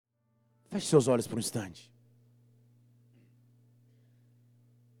Feche seus olhos por um instante.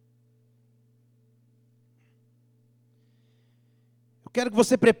 Eu quero que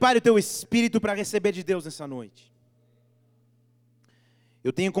você prepare o teu espírito para receber de Deus nessa noite.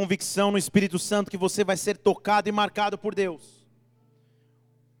 Eu tenho convicção no Espírito Santo que você vai ser tocado e marcado por Deus.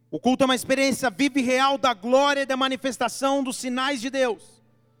 O culto é uma experiência viva e real da glória e da manifestação dos sinais de Deus.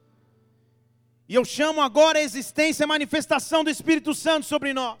 E eu chamo agora a existência e a manifestação do Espírito Santo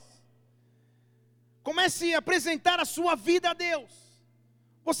sobre nós. Comece a apresentar a sua vida a Deus.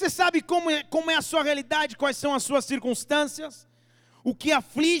 Você sabe como é a sua realidade, quais são as suas circunstâncias, o que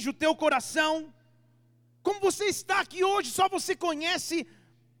aflige o teu coração. Como você está aqui hoje, só você conhece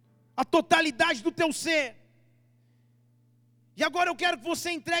a totalidade do teu ser. E agora eu quero que você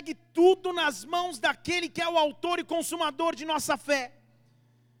entregue tudo nas mãos daquele que é o autor e consumador de nossa fé.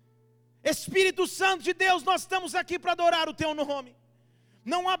 Espírito Santo de Deus, nós estamos aqui para adorar o teu nome.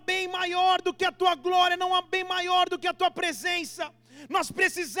 Não há bem maior do que a tua glória, não há bem maior do que a tua presença. Nós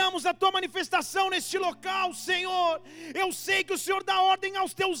precisamos da tua manifestação neste local, Senhor. Eu sei que o Senhor dá ordem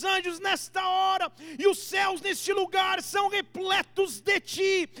aos teus anjos nesta hora, e os céus neste lugar são repletos de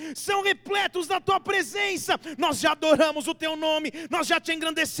ti, são repletos da tua presença. Nós já adoramos o teu nome, nós já te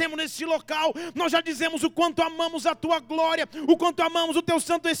engrandecemos neste local, nós já dizemos o quanto amamos a tua glória, o quanto amamos o teu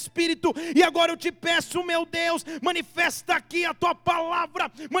Santo Espírito. E agora eu te peço, meu Deus, manifesta aqui a tua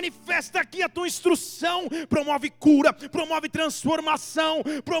palavra, manifesta aqui a tua instrução, promove cura, promove transformação,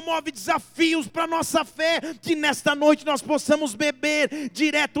 promove desafios para a nossa fé, que nesta noite nós possamos beber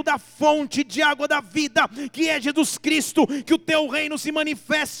direto da fonte de água da vida, que é Jesus Cristo, que o teu reino se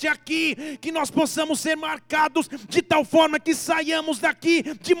manifeste aqui, que nós possamos ser marcados de tal forma que saiamos daqui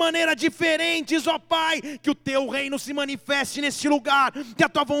de maneira diferentes, ó Pai, que o teu reino se manifeste neste lugar, que a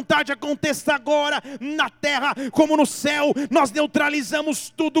tua vontade aconteça agora, na terra como no céu. Nós neutralizamos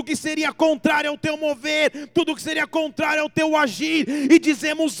tudo que seria contrário ao teu mover, tudo que seria contrário ao teu agir, e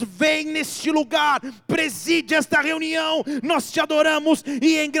dizemos: vem neste lugar, preside esta reunião. Nós te adoramos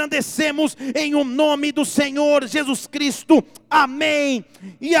e engrandecemos em o nome do Senhor Jesus Cristo, amém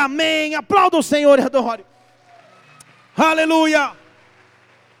e amém. Aplauda o Senhor e adore. Aleluia.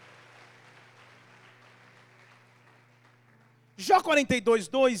 Jó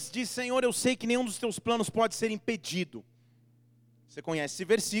 42:2 diz: Senhor, eu sei que nenhum dos teus planos pode ser impedido. Você conhece esse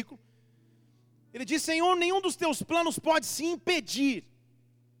versículo? Ele diz: Senhor, nenhum dos teus planos pode se impedir.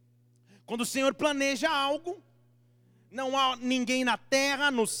 Quando o Senhor planeja algo, não há ninguém na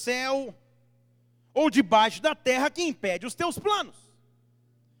terra, no céu ou debaixo da terra que impede os teus planos.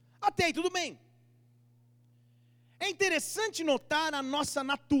 Até aí tudo bem. É interessante notar a nossa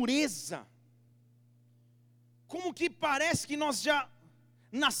natureza, como que parece que nós já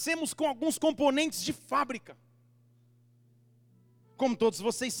nascemos com alguns componentes de fábrica. Como todos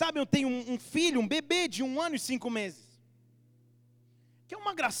vocês sabem, eu tenho um filho, um bebê de 1 ano e 5 meses, que é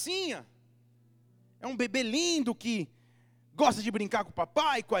uma gracinha. É um bebê lindo que gosta de brincar com o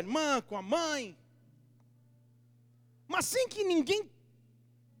papai, com a irmã, com a mãe. Mas sem que ninguém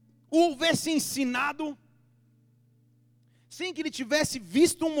o houvesse ensinado, sem que ele tivesse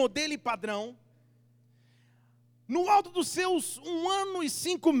visto um modelo e padrão, no alto dos seus 1 ano e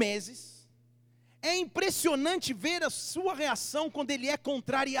 5 meses, é impressionante ver a sua reação quando ele é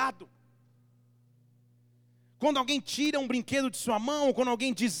contrariado. Quando alguém tira um brinquedo de sua mão, ou quando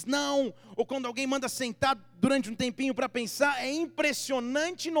alguém diz não, ou quando alguém manda sentar durante um tempinho para pensar, é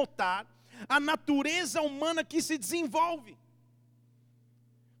impressionante notar a natureza humana que se desenvolve.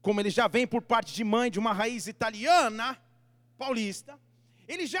 Como ele já vem por parte de mãe, de uma raiz italiana, paulista,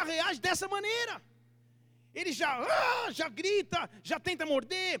 ele já reage dessa maneira. Ele já grita, já tenta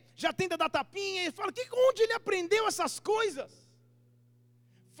morder, já tenta dar tapinha. Ele fala: onde ele aprendeu essas coisas?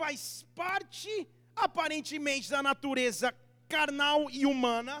 Faz parte, aparentemente, da natureza carnal e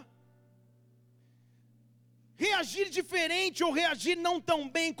humana. Reagir diferente ou reagir não tão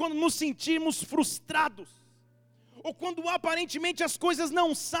bem quando nos sentimos frustrados, ou quando aparentemente as coisas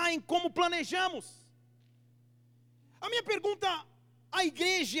não saem como planejamos. A minha pergunta à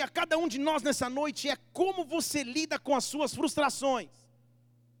igreja e a cada um de nós nessa noite é: como você lida com as suas frustrações?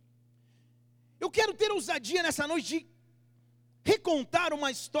 Eu quero ter ousadia nessa noite de recontar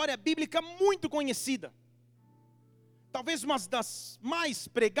uma história bíblica muito conhecida. Talvez uma das mais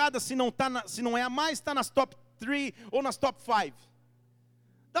pregadas, se não é a mais, está nas top 3 ou nas top 5.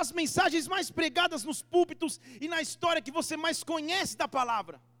 Das mensagens mais pregadas nos púlpitos e na história que você mais conhece da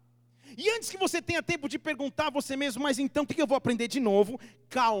palavra. E antes que você tenha tempo de perguntar a você mesmo: mas então o que eu vou aprender de novo?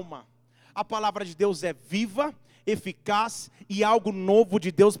 Calma, a palavra de Deus é viva, eficaz e algo novo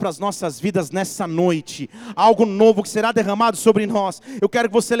de Deus para as nossas vidas nessa noite. Algo novo que será derramado sobre nós. Eu quero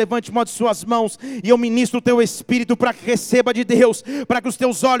que você levante uma de suas mãos e eu ministro o teu espírito para que receba de Deus, para que os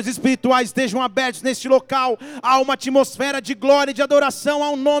teus olhos espirituais estejam abertos neste local. Há uma atmosfera de glória e de adoração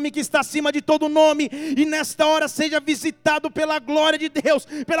ao nome que está acima de todo nome, e nesta hora seja visitado pela glória de Deus,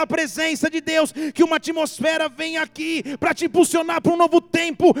 pela presença de Deus, que uma atmosfera venha aqui para te impulsionar para um novo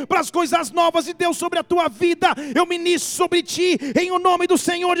tempo, para as coisas novas de Deus sobre a tua vida. Eu ministro sobre ti, em o nome do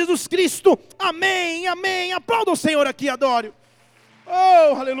Senhor Jesus Cristo. Amém, amém. Aplauda o Senhor aqui, adore.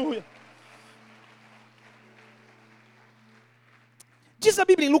 Oh, aleluia. Diz a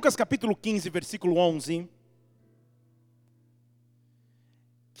Bíblia em Lucas capítulo 15, versículo 11,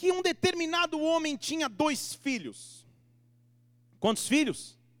 que um determinado homem tinha 2 filhos. Quantos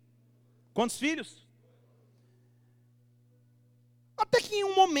filhos? Quantos filhos? Até que em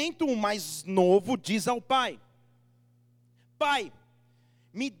um momento o mais novo diz ao pai: Pai,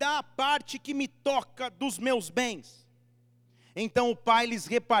 me dá a parte que me toca dos meus bens. Então o pai lhes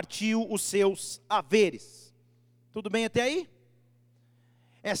repartiu os seus haveres. Tudo bem até aí?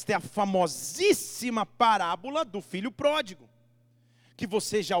 Esta é a famosíssima parábola do filho pródigo, que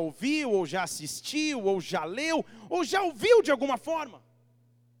você já ouviu, ou já assistiu, ou já leu, ou já ouviu de alguma forma.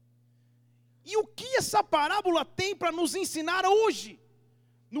 E o que essa parábola tem para nos ensinar hoje?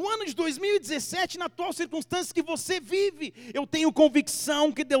 No ano de 2017, na atual circunstância que você vive, eu tenho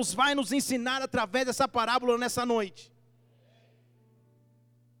convicção que Deus vai nos ensinar através dessa parábola nessa noite.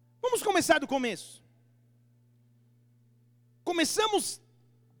 Vamos começar do começo. Começamos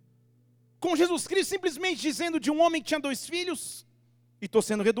com Jesus Cristo simplesmente dizendo de um homem que tinha 2 filhos, e estou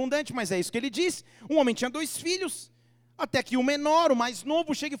sendo redundante, mas é isso que ele diz. Um homem tinha 2 filhos, até que o menor, o mais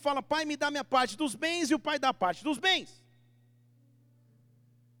novo, chega e fala: Pai, me dá minha parte dos bens, e o pai dá a parte dos bens.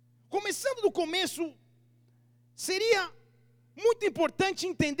 Começando do começo, seria muito importante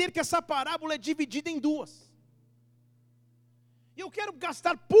entender que essa parábola é dividida em 2. E eu quero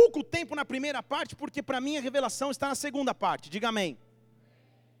gastar pouco tempo na primeira parte, porque para mim a revelação está na segunda parte. Diga amém.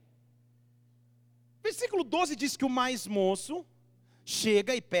 Versículo 12 diz que o mais moço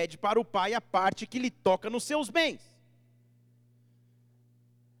chega e pede para o pai a parte que lhe toca nos seus bens.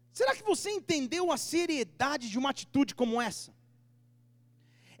 Será que você entendeu a seriedade de uma atitude como essa?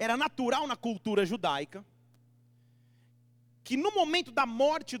 Era natural na cultura judaica que no momento da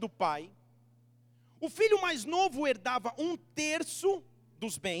morte do pai, o filho mais novo herdava 1/3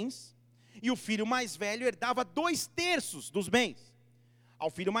 dos bens, e o filho mais velho herdava 2/3 dos bens. Ao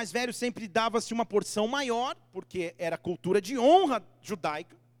filho mais velho sempre dava-se uma porção maior, porque era cultura de honra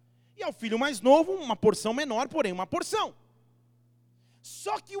judaica, e ao filho mais novo uma porção menor, porém uma porção.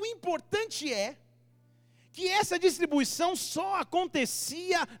 Só que o importante é que essa distribuição só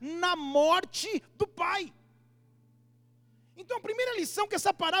acontecia na morte do pai. Então a primeira lição que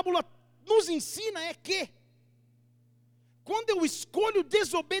essa parábola nos ensina é que, quando eu escolho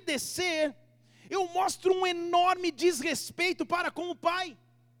desobedecer, eu mostro um enorme desrespeito para com o pai.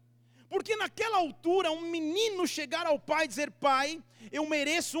 Porque naquela altura, um menino chegar ao pai e dizer: Pai, eu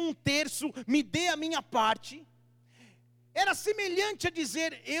mereço 1/3, me dê a minha parte, era semelhante a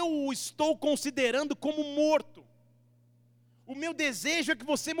dizer: eu o estou considerando como morto. O meu desejo é que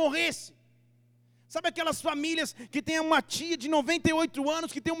você morresse. Sabe aquelas famílias que tem uma tia de 98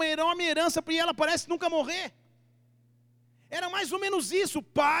 anos, que tem uma enorme herança e ela parece nunca morrer? Era mais ou menos isso.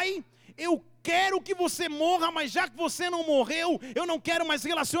 Pai, eu quero que você morra, mas já que você não morreu, eu não quero mais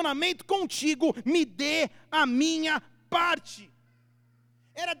relacionamento contigo, me dê a minha parte.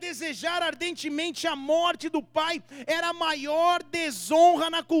 Era desejar ardentemente a morte do pai, era a maior desonra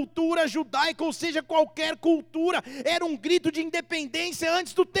na cultura judaica, ou seja, qualquer cultura, era um grito de independência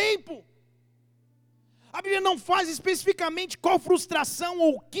antes do tempo. A Bíblia não faz especificamente qual frustração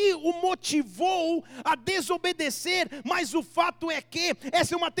ou o que o motivou a desobedecer, mas o fato é que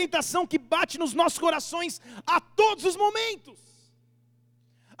essa é uma tentação que bate nos nossos corações a todos os momentos.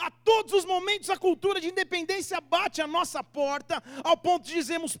 A todos os momentos a cultura de independência bate à nossa porta, ao ponto de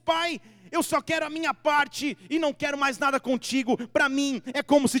dizermos: Pai, eu só quero a minha parte e não quero mais nada contigo. Para mim é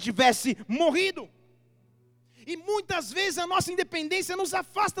como se tivesse morrido. E muitas vezes a nossa independência nos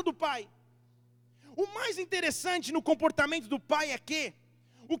afasta do Pai. O mais interessante no comportamento do pai é que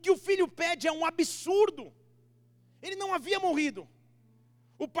o que o filho pede é um absurdo. Ele não havia morrido.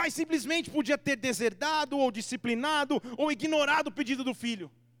 O pai simplesmente podia ter deserdado, ou disciplinado, ou ignorado o pedido do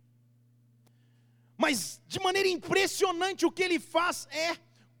filho. Mas de maneira impressionante o que ele faz é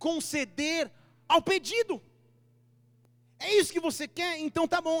conceder ao pedido. É isso que você quer? Então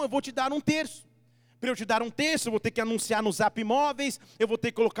tá bom, eu vou te dar 1/3. Para eu te dar 1/3, eu vou ter que anunciar no Zap Imóveis, eu vou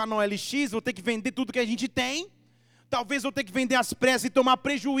ter que colocar no OLX, vou ter que vender tudo que a gente tem. Talvez eu tenha que vender às pressas e tomar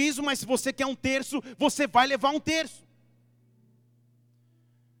prejuízo, mas se você quer um terço, você vai levar um terço.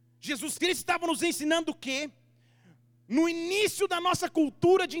 Jesus Cristo estava nos ensinando que, no início da nossa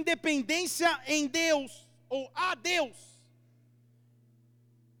cultura de independência em Deus, ou a Deus,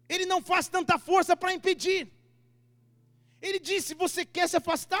 Ele não faz tanta força para impedir. Ele disse: se você quer se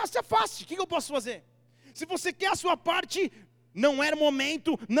afastar, se afaste. O que eu posso fazer? Se você quer a sua parte, não era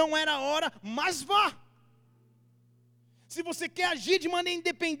momento, não era hora, mas vá. Se você quer agir de maneira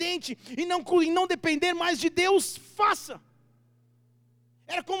independente e não depender mais de Deus, faça.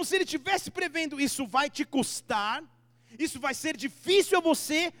 Era como se Ele estivesse prevendo: isso vai te custar, isso vai ser difícil a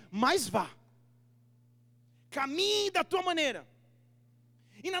você, mas vá. Caminhe da tua maneira.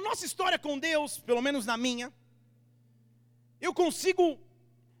 E na nossa história com Deus, pelo menos na minha, eu consigo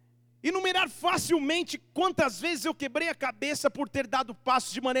enumerar facilmente quantas vezes eu quebrei a cabeça por ter dado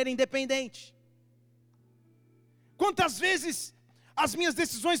passos de maneira independente. Quantas vezes as minhas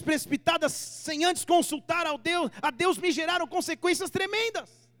decisões precipitadas, sem antes consultar a Deus me geraram consequências tremendas.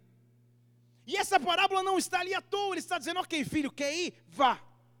 E essa parábola não está ali à toa, ele está dizendo: ok, filho, quer ir? Vá.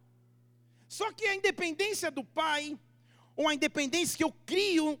 Só que a independência do pai, ou a independência que eu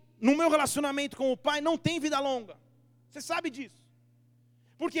crio no meu relacionamento com o pai, não tem vida longa. Você sabe disso.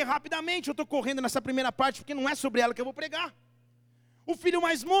 Porque rapidamente, eu estou correndo nessa primeira parte, porque não é sobre ela que eu vou pregar. O filho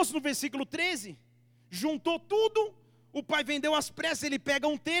mais moço, no versículo 13, juntou tudo, o pai vendeu às pressas, ele pega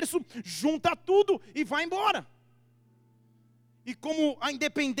um terço, junta tudo e vai embora. E como a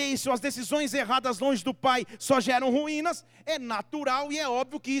independência ou as decisões erradas longe do pai só geram ruínas, é natural e é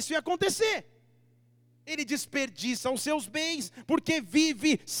óbvio que isso ia acontecer. Ele desperdiça os seus bens, porque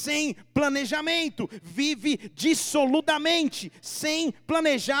vive sem planejamento, vive dissolutamente, sem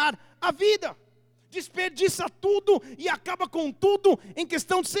planejar a vida. Desperdiça tudo e acaba com tudo em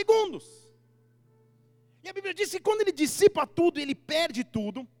questão de segundos. E a Bíblia diz que quando ele dissipa tudo, ele perde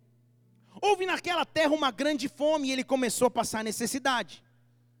tudo. Houve naquela terra uma grande fome e ele começou a passar necessidade.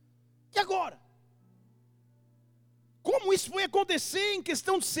 E agora? Como isso foi acontecer em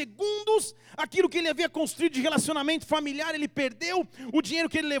questão de segundos? Aquilo que ele havia construído de relacionamento familiar, ele perdeu. O dinheiro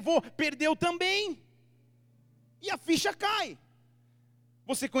que ele levou, perdeu também. E a ficha cai.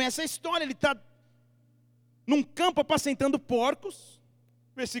 Você conhece a história, ele está num campo apacentando porcos,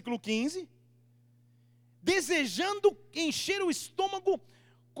 versículo 15, desejando encher o estômago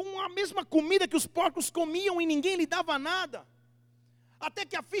com a mesma comida que os porcos comiam e ninguém lhe dava nada. Até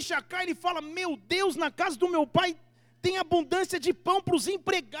que a ficha cai, ele fala: meu Deus, na casa do meu pai tem abundância de pão para os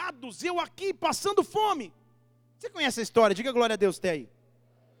empregados, eu aqui passando fome. Você conhece a história? Diga glória a Deus, tem aí.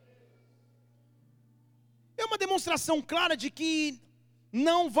 É uma demonstração clara de que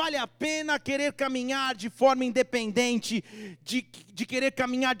não vale a pena querer caminhar de forma independente, de querer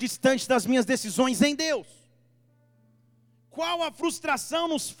caminhar distante das minhas decisões em Deus. Qual a frustração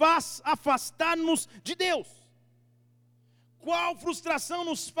nos faz afastar-nos de Deus? Qual frustração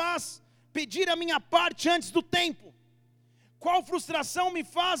nos faz pedir a minha parte antes do tempo? Qual frustração me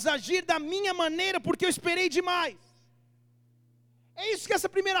faz agir da minha maneira porque eu esperei demais? É isso que essa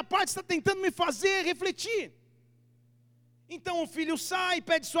primeira parte está tentando me fazer refletir. Então o filho sai,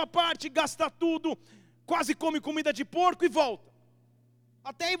 pede sua parte, gasta tudo, quase come comida de porco e volta.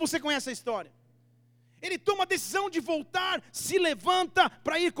 Até aí você conhece a história. Ele toma a decisão de voltar, se levanta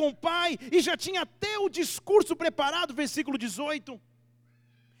para ir com o pai, e já tinha até o discurso preparado, versículo 18.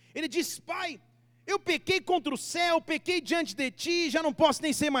 Ele diz: pai, eu pequei contra o céu, pequei diante de ti, já não posso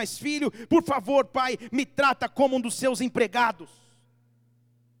nem ser mais filho, por favor, pai, me trata como um dos seus empregados.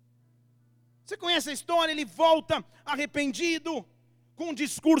 Você conhece a história? Ele volta arrependido, com um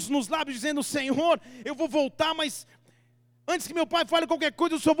discurso nos lábios dizendo: Senhor, eu vou voltar, mas antes que meu pai fale qualquer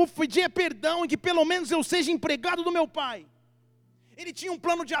coisa, eu só vou pedir perdão, e que pelo menos eu seja empregado do meu pai. Ele tinha um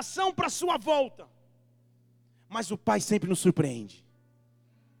plano de ação para a sua volta, mas o pai sempre nos surpreende.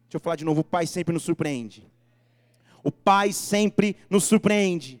 Deixa eu falar de novo: o pai sempre nos surpreende. O pai sempre nos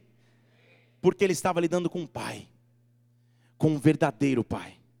surpreende, porque ele estava lidando com um pai, com um verdadeiro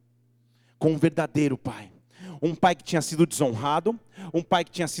pai, com um verdadeiro pai. Um pai que tinha sido desonrado, um pai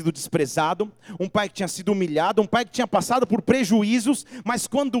que tinha sido desprezado, um pai que tinha sido humilhado, um pai que tinha passado por prejuízos, mas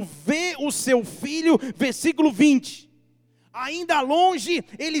quando vê o seu filho, versículo 20, ainda longe,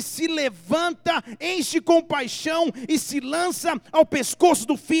 ele se levanta, enche compaixão e se lança ao pescoço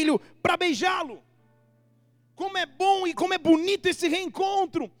do filho para beijá-lo. Como é bom e como é bonito esse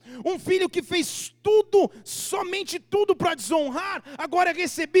reencontro. Um filho que fez tudo, somente tudo para desonrar, agora é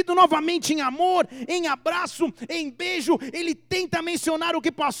recebido novamente em amor, em abraço, em beijo. Ele tenta mencionar o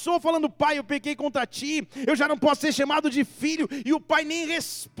que passou, falando: pai, eu pequei contra ti, eu já não posso ser chamado de filho. E o pai nem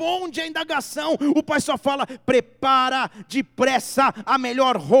responde à indagação. O pai só fala: prepara depressa a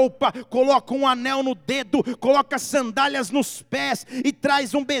melhor roupa, coloca um anel no dedo, coloca sandálias nos pés e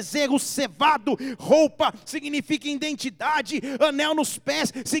traz um bezerro cevado. Roupa significa identidade, anel nos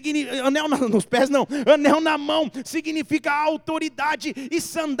pés, anel na mão significa autoridade, e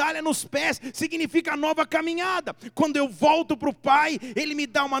sandália nos pés significa nova caminhada. Quando eu volto para o pai, ele me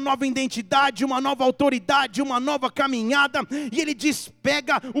dá uma nova identidade, uma nova autoridade, uma nova caminhada, e ele diz: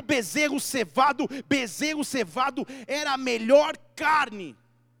 pega o bezerro cevado. Bezerro cevado era a melhor carne,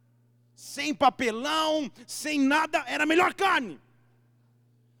 sem papelão, sem nada, era a melhor carne.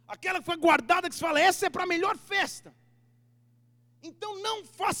 Aquela que foi guardada, que se fala: essa é para a melhor festa. Então não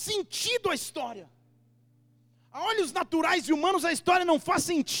faz sentido a história. A olhos naturais e humanos a história não faz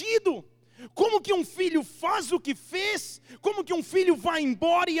sentido. Como que um filho faz o que fez? Como que um filho vai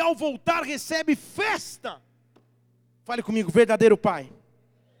embora e ao voltar recebe festa? Fale comigo: verdadeiro pai.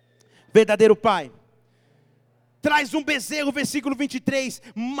 Verdadeiro pai. Traz um bezerro, versículo 23,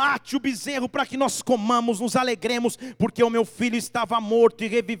 mate o bezerro para que nós comamos, nos alegremos, porque o meu filho estava morto e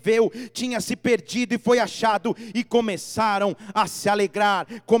reviveu, tinha se perdido e foi achado, e começaram a se alegrar.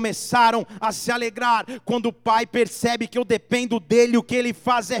 Quando o pai percebe que eu dependo dele, o que ele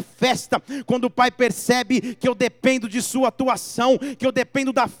faz é festa. Quando o pai percebe que eu dependo de sua atuação, que eu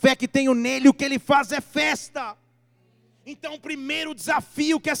dependo da fé que tenho nele, o que ele faz é festa. Então o primeiro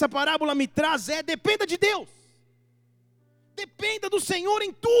desafio que essa parábola me traz é: dependa de Deus. Dependa do Senhor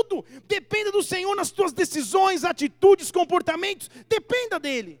em tudo. Dependa do Senhor nas tuas decisões, atitudes, comportamentos. Dependa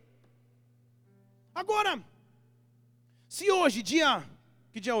dele. Agora, se hoje,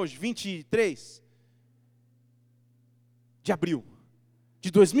 que dia é hoje? 23 de abril de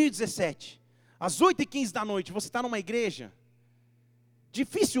 2017, às 8h15 da noite, você está numa igreja,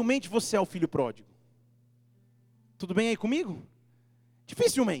 dificilmente você é o filho pródigo. Tudo bem aí comigo?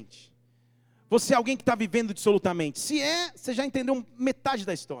 Dificilmente. Você é alguém que está vivendo dissolutamente. Se é, você já entendeu metade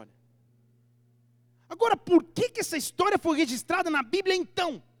da história. Agora, por que essa história foi registrada na Bíblia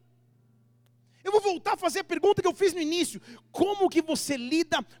então? Eu vou voltar a fazer a pergunta que eu fiz no início. Como que você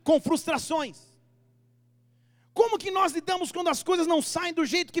lida com frustrações? Como que nós lidamos quando as coisas não saem do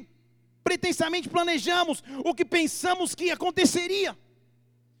jeito que pretensamente planejamos, ou que pensamos que aconteceria?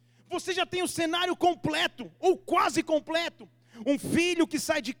 Você já tem o cenário completo, ou quase completo. Um filho que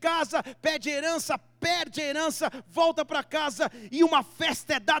sai de casa, pede herança, perde a herança, volta para casa, e uma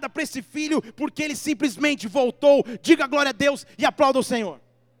festa é dada para esse filho, porque ele simplesmente voltou. Diga glória a Deus e aplauda o Senhor.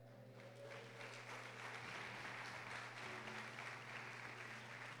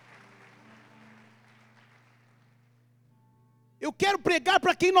 Eu quero pregar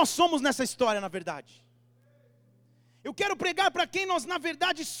para quem nós somos nessa história, na verdade. Eu quero pregar para quem nós na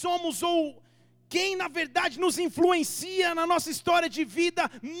verdade somos, ou quem na verdade nos influencia na nossa história de vida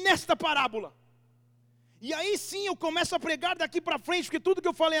nesta parábola. E aí sim eu começo a pregar daqui para frente, porque tudo que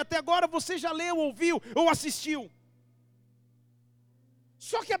eu falei até agora você já leu, ouviu ou assistiu.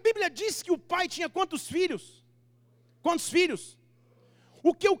 Só que a Bíblia diz que o pai tinha quantos filhos? Quantos filhos?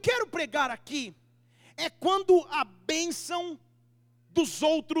 O que eu quero pregar aqui é quando a bênção dos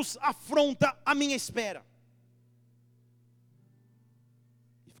outros afronta a minha espera.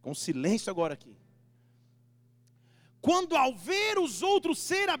 Ficou um silêncio agora aqui. Quando ao ver os outros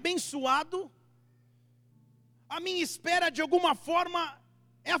ser abençoado, a minha espera de alguma forma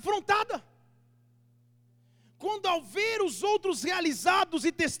é afrontada. Quando ao ver os outros realizados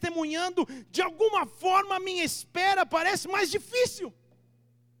e testemunhando, de alguma forma a minha espera parece mais difícil.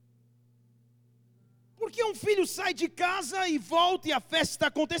 Porque um filho sai de casa e volta e a festa está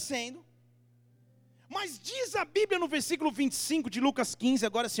acontecendo. Mas diz a Bíblia no versículo 25 de Lucas 15,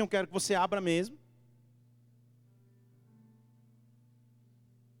 agora sim eu quero que você abra mesmo.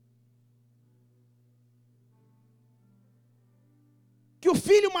 Que o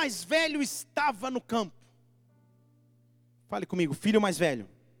filho mais velho estava no campo. Fale comigo, filho mais velho.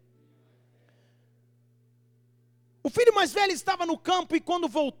 O filho mais velho estava no campo e quando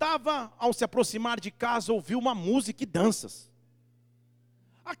voltava, ao se aproximar de casa, ouviu uma música e danças.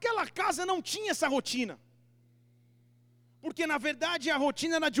 Aquela casa não tinha essa rotina. Porque na verdade a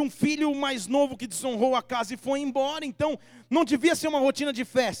rotina era de um filho mais novo que desonrou a casa e foi embora. Então não devia ser uma rotina de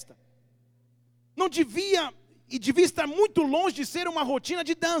festa. Não devia, e devia estar muito longe de ser uma rotina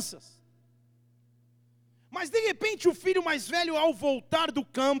de danças. Mas de repente o filho mais velho, ao voltar do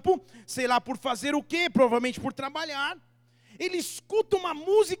campo, sei lá por fazer o quê, provavelmente por trabalhar, ele escuta uma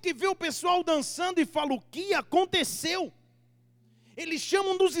música e vê o pessoal dançando e fala: o que aconteceu? Ele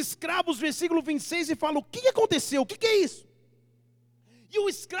chama um dos escravos, versículo 26, e fala: o que aconteceu? O que é isso? E o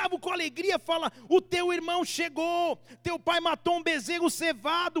escravo com alegria fala: o teu irmão chegou, teu pai matou um bezerro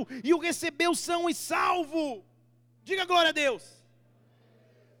cevado e o recebeu são e salvo. Diga glória a Deus.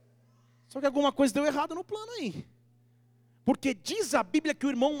 Só que alguma coisa deu errado no plano aí. Porque diz a Bíblia que o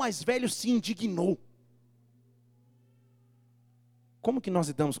irmão mais velho se indignou. Como que nós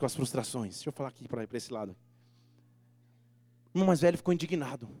lidamos com as frustrações? Deixa eu falar aqui para esse lado. O irmão mais velho ficou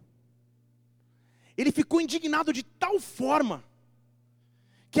indignado. Ele ficou indignado de tal forma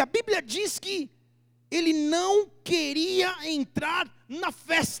que a Bíblia diz que ele não queria entrar na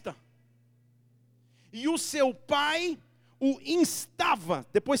festa. E o seu pai o instava,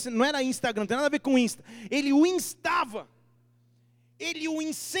 depois não era Instagram, não tem nada a ver com Insta, ele o instava, ele o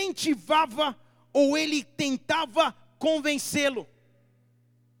incentivava, ou ele tentava convencê-lo.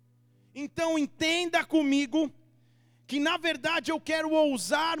 Então entenda comigo, que na verdade eu quero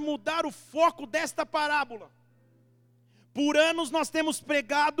ousar mudar o foco desta parábola. Por anos nós temos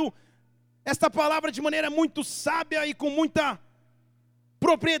pregado esta palavra de maneira muito sábia e com muita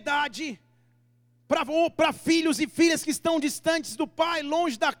propriedade, para filhos e filhas que estão distantes do pai,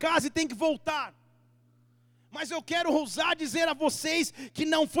 longe da casa e têm que voltar. Mas eu quero ousar dizer a vocês que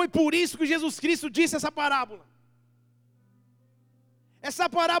não foi por isso que Jesus Cristo disse essa parábola. Essa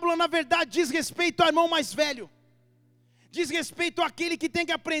parábola na verdade diz respeito ao irmão mais velho. Diz respeito àquele que tem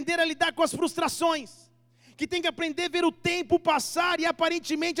que aprender a lidar com as frustrações, que tem que aprender a ver o tempo passar e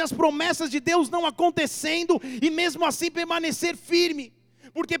aparentemente as promessas de Deus não acontecendo e mesmo assim permanecer firme.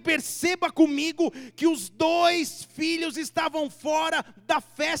 Porque perceba comigo que os dois filhos estavam fora da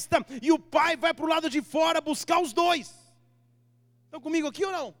festa e o pai vai para o lado de fora buscar os dois. Estão comigo aqui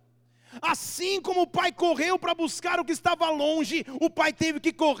ou não? Assim como o pai correu para buscar o que estava longe, o pai teve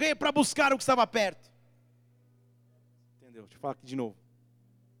que correr para buscar o que estava perto. Entendeu? Deixa eu falar aqui de novo.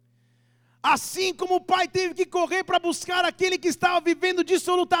 Assim como o pai teve que correr para buscar aquele que estava vivendo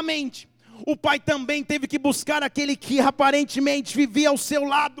dissolutamente, o pai também teve que buscar aquele que aparentemente vivia ao seu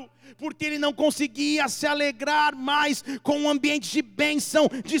lado, porque ele não conseguia se alegrar mais com o ambiente de bênção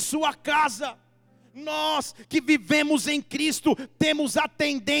de sua casa. Nós que vivemos em Cristo, temos a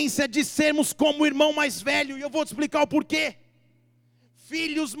tendência de sermos como o irmão mais velho, e eu vou te explicar o porquê.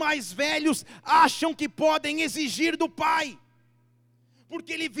 Filhos mais velhos acham que podem exigir do pai,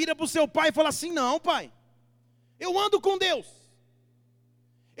 porque ele vira para o seu pai e fala assim: não pai, eu ando com Deus,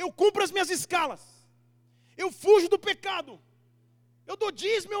 eu cumpro as minhas escalas, eu fujo do pecado, eu dou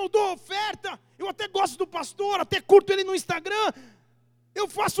dízimo, eu dou oferta, eu até gosto do pastor, até curto ele no Instagram, eu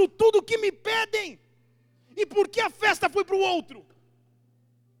faço tudo o que me pedem, e por que a festa foi para o outro?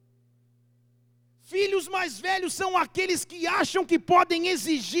 Filhos mais velhos são aqueles que acham que podem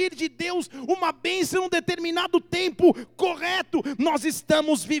exigir de Deus uma bênção em um determinado tempo correto. Nós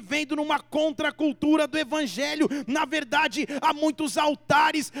estamos vivendo numa contracultura do Evangelho. Na verdade, há muitos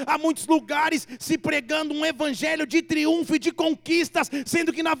altares, há muitos lugares se pregando um Evangelho de triunfo e de conquistas,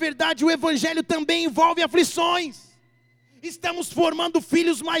 sendo que na verdade o Evangelho também envolve aflições. Estamos formando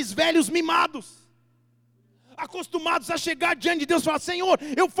filhos mais velhos mimados, acostumados a chegar diante de Deus e falar: Senhor,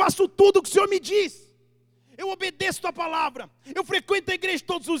 eu faço tudo o que o Senhor me diz, eu obedeço a tua palavra, eu frequento a igreja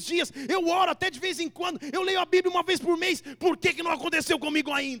todos os dias, eu oro até de vez em quando, eu leio a Bíblia uma vez por mês. Por que não aconteceu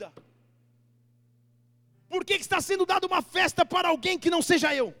comigo ainda? Por que está sendo dada uma festa para alguém que não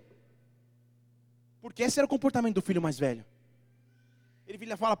seja eu? Porque esse era o comportamento do filho mais velho. Ele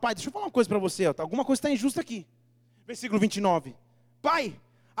vira e fala: pai, deixa eu falar uma coisa para você, alguma coisa está injusta aqui. Versículo 29, pai,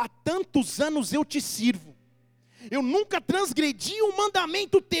 há tantos anos eu te sirvo, eu nunca transgredi um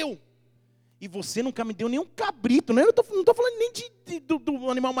mandamento teu, e você nunca me deu nenhum cabrito. Não estou falando nem do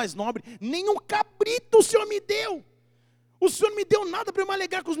animal mais nobre, nenhum cabrito o Senhor me deu. O Senhor não me deu nada para eu me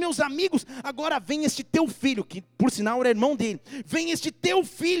alegrar com os meus amigos. Agora vem este teu filho, que por sinal era irmão dele, vem este teu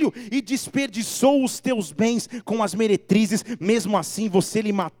filho e desperdiçou os teus bens com as meretrizes, mesmo assim você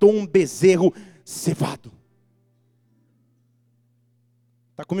lhe matou um bezerro cevado.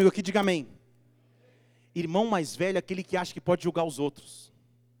 Está comigo aqui? Diga amém. Irmão mais velho é aquele que acha que pode julgar os outros.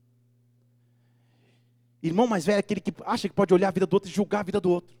 Irmão mais velho é aquele que acha que pode olhar a vida do outro e julgar a vida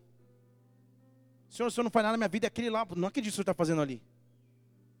do outro. O senhor não faz nada na minha vida, é aquele lá, não acredito que o senhor está fazendo ali.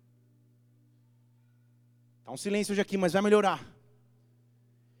 Está um silêncio hoje aqui, mas vai melhorar.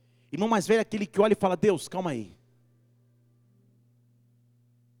 Irmão mais velho é aquele que olha e fala: Deus, calma aí.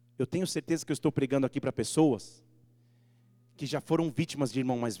 Eu tenho certeza que eu estou pregando aqui para pessoas que já foram vítimas de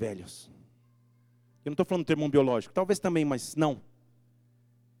irmãos mais velhos. Eu não estou falando do teu irmão biológico, talvez também, mas não.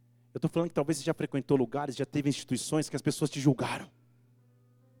 Eu estou falando que talvez você já frequentou lugares, já teve instituições que as pessoas te julgaram.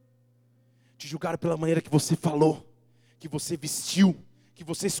 Te julgaram pela maneira que você falou, que você vestiu, que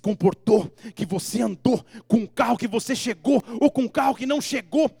você se comportou, que você andou, com um carro que você chegou, ou com um carro que não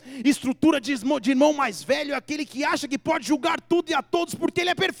chegou. Estrutura de irmão mais velho é aquele que acha que pode julgar tudo e a todos porque ele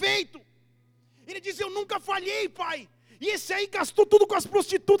é perfeito. Ele diz, eu nunca falhei, pai. E esse aí gastou tudo com as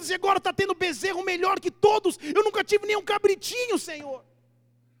prostitutas e agora está tendo bezerro melhor que todos. Eu nunca tive nenhum cabritinho, Senhor.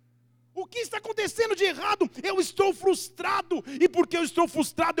 O que está acontecendo de errado? Eu estou frustrado. E porque eu estou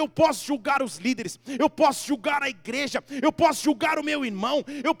frustrado, eu posso julgar os líderes. Eu posso julgar a igreja. Eu posso julgar o meu irmão.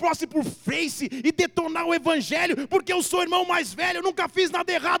 Eu posso ir por Face e detonar o evangelho. Porque eu sou o irmão mais velho. Eu nunca fiz nada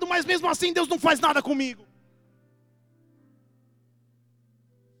errado, mas mesmo assim Deus não faz nada comigo.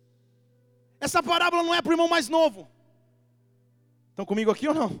 Essa parábola não é para o irmão mais novo. Estão comigo aqui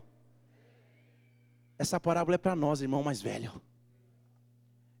ou não? Essa parábola é para nós, irmão mais velho.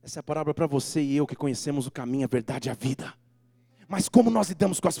 Essa parábola é para você e eu que conhecemos o caminho, a verdade e a vida. Mas como nós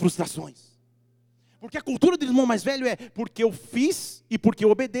lidamos com as frustrações? Porque a cultura do irmão mais velho é porque eu fiz e porque eu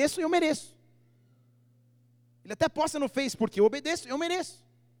obedeço, eu mereço. Ele até posta no Face, porque eu obedeço, eu mereço.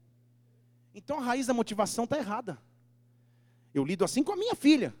 Então a raiz da motivação está errada. Eu lido assim com a minha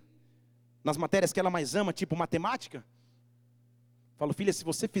filha. Nas matérias que ela mais ama, tipo matemática. Falo, filha, se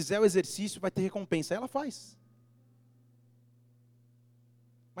você fizer o exercício, vai ter recompensa. Aí ela faz.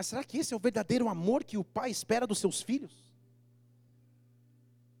 Mas será que esse é o verdadeiro amor que o pai espera dos seus filhos?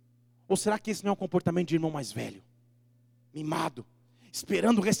 Ou será que esse não é um comportamento de irmão mais velho? Mimado,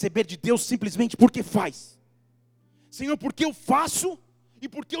 esperando receber de Deus simplesmente porque faz. Senhor, porque eu faço e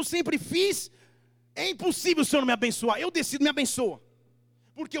porque eu sempre fiz, é impossível o Senhor não me abençoar. Eu decido, me abençoa.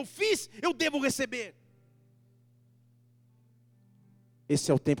 Porque eu fiz, eu devo receber.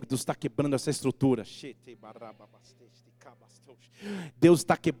 Esse é o tempo que Deus está quebrando essa estrutura. Deus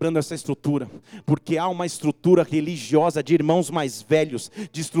está quebrando essa estrutura, porque há uma estrutura religiosa de irmãos mais velhos,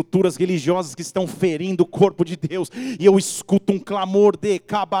 de estruturas religiosas que estão ferindo o corpo de Deus, e eu escuto um clamor de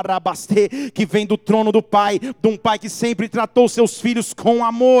Kabarabaste, que vem do trono do Pai, de um Pai que sempre tratou seus filhos com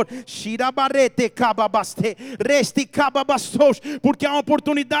amor, Shirabarete Kababaste, Resti Kababastos, porque há uma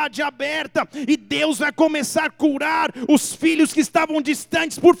oportunidade aberta, e Deus vai começar a curar os filhos que estavam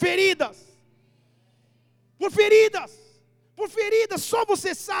distantes por feridas, por feridas. Por feridas, só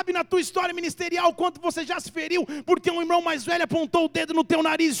você sabe na tua história ministerial quanto você já se feriu, porque um irmão mais velho apontou o dedo no teu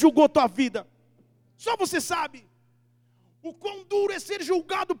nariz e julgou tua vida. Só você sabe. O quão duro é ser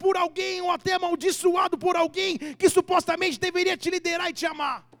julgado por alguém ou até amaldiçoado por alguém que supostamente deveria te liderar e te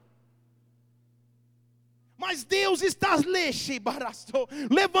amar. Mas Deus está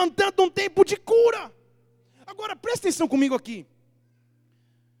levantando um tempo de cura. Agora presta atenção comigo aqui.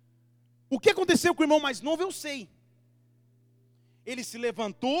 O que aconteceu com o irmão mais novo eu sei. Ele se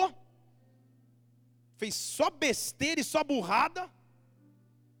levantou, fez só besteira e só burrada,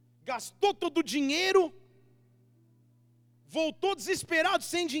 gastou todo o dinheiro, voltou desesperado,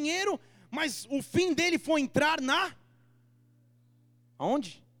 sem dinheiro, mas o fim dele foi entrar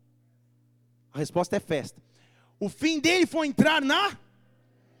aonde? A resposta é festa. O fim dele foi entrar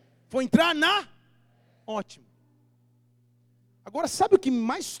ótimo. Agora sabe o que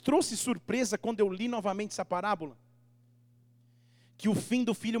mais trouxe surpresa quando eu li novamente essa parábola? Que o fim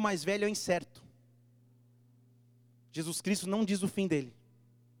do filho mais velho é incerto. Jesus Cristo não diz o fim dele.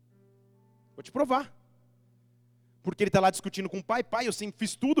 Vou te provar. Porque ele está lá discutindo com o pai. Pai, eu sempre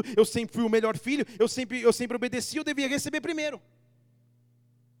fiz tudo, eu sempre fui o melhor filho, eu sempre obedeci, eu devia receber primeiro.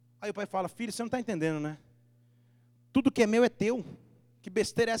 Aí o pai fala, filho, você não está entendendo, né? Tudo que é meu é teu. Que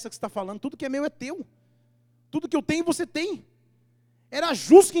besteira é essa que você está falando? Tudo que é meu é teu. Tudo que eu tenho, você tem. Era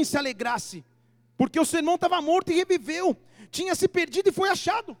justo quem se alegrasse. Porque o seu irmão estava morto e reviveu. Tinha se perdido e foi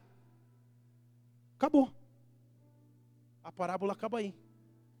achado. Acabou. A parábola acaba aí.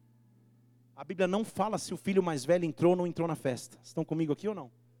 A Bíblia não fala se o filho mais velho entrou ou não entrou na festa. Estão comigo aqui ou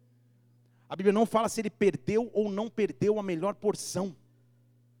não? A Bíblia não fala se ele perdeu ou não perdeu a melhor porção.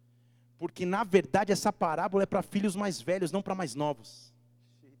 Porque na verdade essa parábola é para filhos mais velhos, não para mais novos.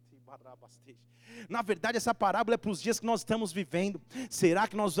 Na verdade essa parábola é para os dias que nós estamos vivendo. Será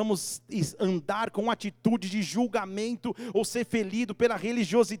que nós vamos andar com atitude de julgamento, ou ser ferido pela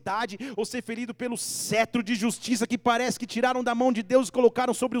religiosidade, ou ser ferido pelo cetro de justiça que parece que tiraram da mão de Deus e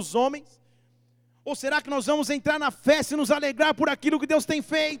colocaram sobre os homens? Ou será que nós vamos entrar na festa e nos alegrar por aquilo que Deus tem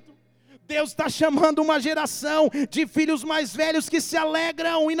feito? Deus está chamando uma geração de filhos mais velhos que se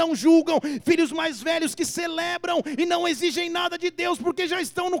alegram e não julgam, filhos mais velhos que celebram e não exigem nada de Deus, porque já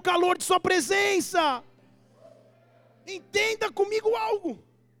estão no calor de sua presença. Entenda comigo algo.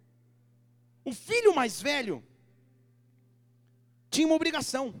 O filho mais velho tinha uma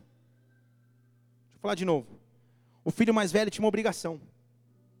obrigação. Deixa eu falar de novo. O filho mais velho tinha uma obrigação.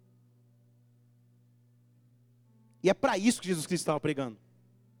 E é para isso que Jesus Cristo estava pregando.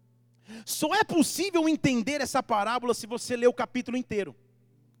 Só é possível entender essa parábola se você ler o capítulo inteiro.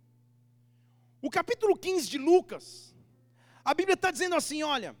 O capítulo 15 de Lucas, a Bíblia está dizendo assim,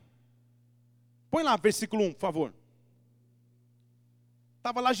 olha, põe lá versículo 1, por favor.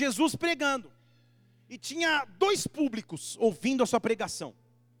 Estava lá Jesus pregando, e tinha dois públicos ouvindo a sua pregação.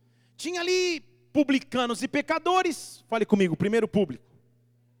 Tinha ali publicanos e pecadores. Fale comigo, primeiro público.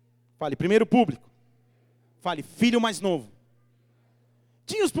 Fale, primeiro público. Fale, filho mais novo.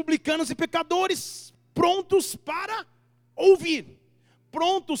 Tinha os publicanos e pecadores prontos para ouvir.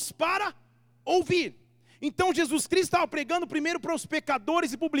 Prontos para ouvir. Então Jesus Cristo estava pregando primeiro para os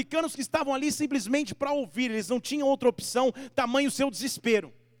pecadores e publicanos que estavam ali simplesmente para ouvir. Eles não tinham outra opção, tamanho o seu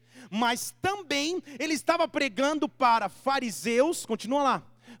desespero. Mas também ele estava pregando para fariseus, continua lá,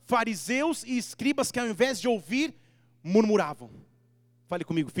 fariseus e escribas que ao invés de ouvir, murmuravam. Fale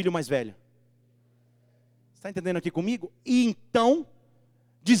comigo, filho mais velho. Está entendendo aqui comigo? E então,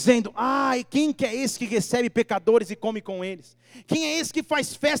 dizendo, ai, quem que é esse que recebe pecadores e come com eles? Quem é esse que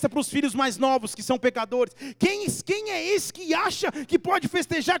faz festa para os filhos mais novos que são pecadores? Quem é esse que acha que pode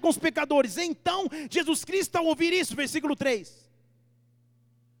festejar com os pecadores? Então, Jesus Cristo ao ouvir isso, versículo 3,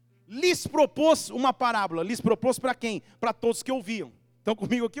 lhes propôs uma parábola. Lhes propôs para quem? Para todos que ouviam. Estão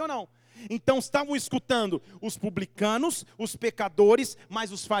comigo aqui ou não? Então estavam escutando os publicanos, os pecadores,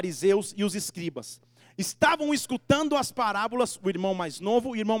 mas os fariseus e os escribas. Estavam escutando as parábolas, o irmão mais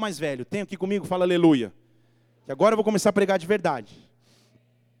novo e o irmão mais velho. Tem aqui comigo? Fala aleluia. E agora eu vou começar a pregar de verdade.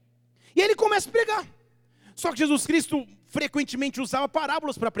 E ele começa a pregar. Só que Jesus Cristo frequentemente usava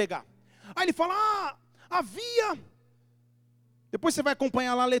parábolas para pregar. Aí ele fala, havia... Depois você vai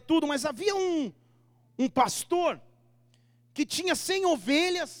acompanhar lá, ler tudo, mas havia um pastor que tinha 100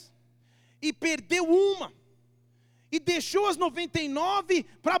 ovelhas e perdeu uma. E deixou as 99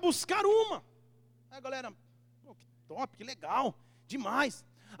 para buscar uma. Aí galera, que top, que legal, demais.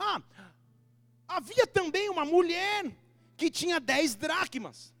 Havia também uma mulher que tinha 10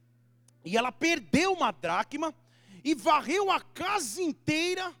 dracmas. E ela perdeu uma dracma e varreu a casa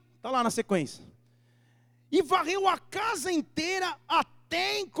inteira. Está lá na sequência. E varreu a casa inteira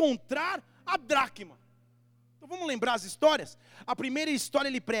até encontrar a dracma. Então vamos lembrar as histórias? A primeira história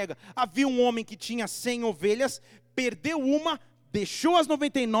ele prega. Havia um homem que tinha 100 ovelhas, perdeu uma, deixou as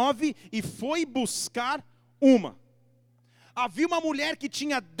 99 e foi buscar uma. Havia uma mulher que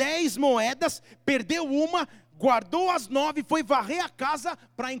tinha 10 moedas, perdeu uma, guardou as 9 e foi varrer a casa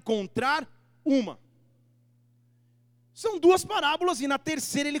para encontrar uma. São duas parábolas e na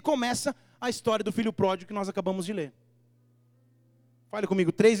terceira ele começa a história do filho pródigo que nós acabamos de ler. Fale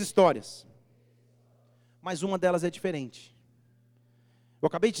comigo, 3 histórias. Mas uma delas é diferente. Eu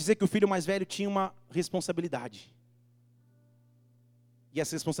acabei de dizer que o filho mais velho tinha uma responsabilidade. E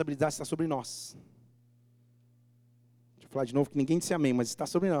essa responsabilidade está sobre nós. Deixa eu falar de novo que ninguém disse amém, mas está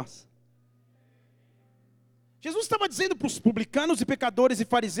sobre nós. Jesus estava dizendo para os publicanos e pecadores e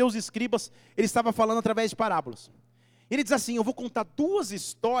fariseus e escribas, ele estava falando através de parábolas. Ele diz assim, eu vou contar 2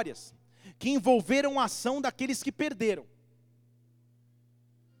 histórias que envolveram a ação daqueles que perderam.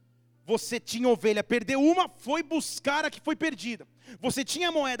 Você tinha ovelha, perdeu uma, foi buscar a que foi perdida. Você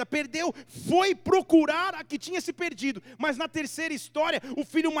tinha moeda, perdeu, foi procurar a que tinha se perdido. Mas na terceira história, o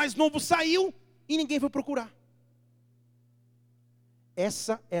filho mais novo saiu e ninguém foi procurar.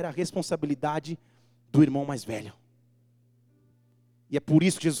 Essa era a responsabilidade do irmão mais velho. E é por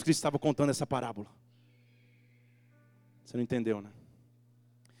isso que Jesus Cristo estava contando essa parábola. Você não entendeu, né?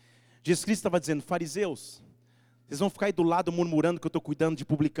 Jesus Cristo estava dizendo, fariseus, vocês vão ficar aí do lado murmurando que eu estou cuidando de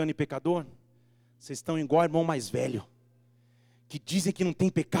publicano e pecador? Vocês estão igual ao irmão mais velho, que dizem que não tem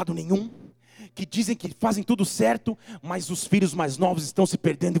pecado nenhum, que dizem que fazem tudo certo, mas os filhos mais novos estão se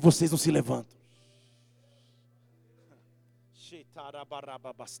perdendo e vocês não se levantam.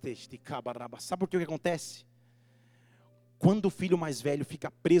 Sabe por que acontece? Quando o filho mais velho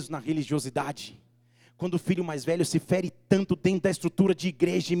fica preso na religiosidade, quando o filho mais velho se fere tanto dentro da estrutura de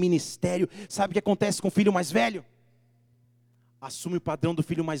igreja e ministério, sabe o que acontece com o filho mais velho? Assume o padrão do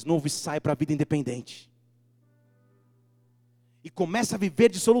filho mais novo e sai para a vida independente. E começa a viver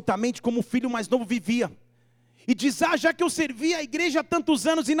dissolutamente como o filho mais novo vivia. E diz, já que eu servi a igreja há tantos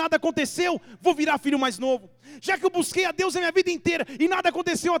anos e nada aconteceu, vou virar filho mais novo. Já que eu busquei a Deus a minha vida inteira e nada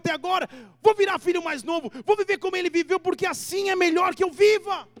aconteceu até agora, vou virar filho mais novo. Vou viver como ele viveu, porque assim é melhor que eu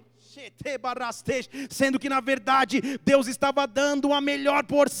viva. Sendo que na verdade Deus estava dando a melhor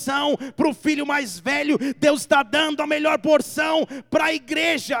porção para o filho mais velho. Deus está dando a melhor porção para a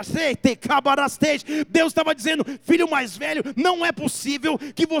igreja. Deus estava dizendo: filho mais velho, não é possível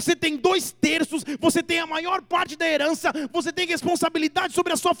que você tenha 2/3, você tem a maior parte da herança, você tem responsabilidade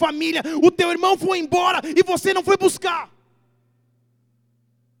sobre a sua família, o teu irmão foi embora e você não foi buscar.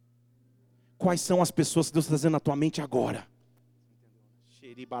 Quais são as pessoas que Deus está trazendo na tua mente agora?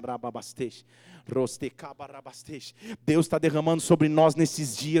 Deus está derramando sobre nós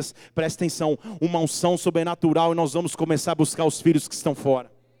nesses dias, presta atenção, uma unção sobrenatural, e nós vamos começar a buscar os filhos que estão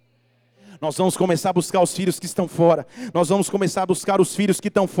fora. Nós vamos começar a buscar os filhos que estão fora. Nós vamos começar a buscar os filhos que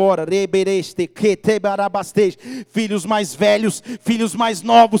estão fora. Filhos mais velhos, filhos mais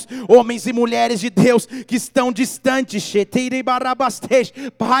novos, homens e mulheres de Deus que estão distantes.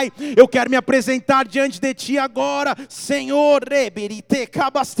 Pai, eu quero me apresentar diante de Ti agora, Senhor.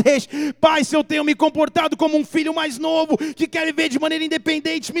 Pai, se eu tenho me comportado como um filho mais novo, que quer viver de maneira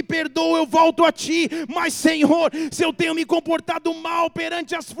independente, me perdoa, eu volto a Ti. Mas, Senhor, se eu tenho me comportado mal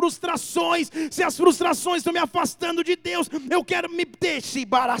perante as frustrações, se as frustrações estão me afastando de Deus, eu quero me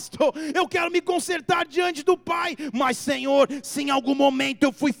eu quero me consertar diante do Pai. Mas, Senhor, se em algum momento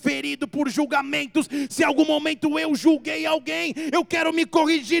eu fui ferido por julgamentos, se em algum momento eu julguei alguém, eu quero me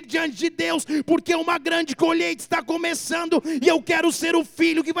corrigir diante de Deus, porque uma grande colheita está começando, e eu quero ser o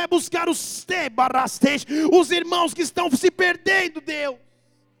filho que vai buscar os irmãos que estão se perdendo, Deus.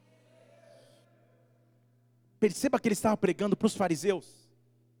 Perceba que ele estava pregando para os fariseus.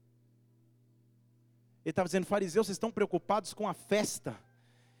 Ele estava dizendo: fariseus, vocês estão preocupados com a festa,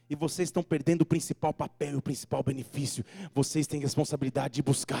 e vocês estão perdendo o principal papel e o principal benefício. Vocês têm responsabilidade de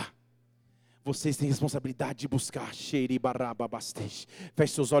buscar. Vocês têm responsabilidade de buscar. Feche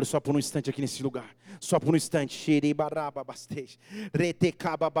seus olhos só por um instante aqui nesse lugar. Só por um instante.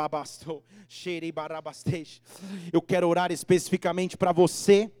 Eu quero orar especificamente para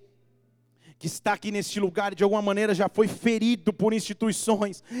você que está aqui neste lugar, de alguma maneira já foi ferido por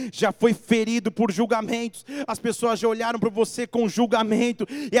instituições, já foi ferido por julgamentos. As pessoas já olharam para você com julgamento,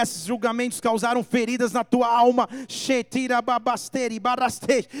 e esses julgamentos causaram feridas na tua alma.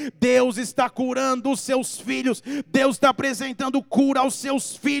 Deus está curando os seus filhos, Deus está apresentando cura aos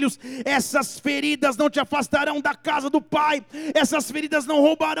seus filhos. Essas feridas não te afastarão da casa do Pai, essas feridas não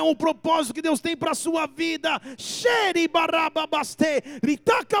roubarão o propósito que Deus tem para a sua vida.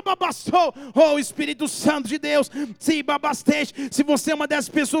 Oh, Espírito Santo de Deus, se você é uma dessas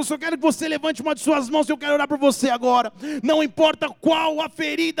pessoas, eu quero que você levante uma de suas mãos, eu quero orar por você agora. Não importa qual a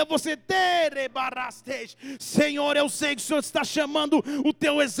ferida você ter, Senhor, eu sei que o Senhor está chamando o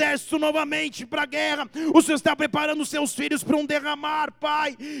teu exército novamente para a guerra, o Senhor está preparando os seus filhos para um derramar,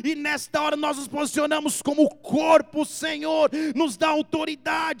 Pai, e nesta hora nós nos posicionamos como corpo. Senhor, nos dá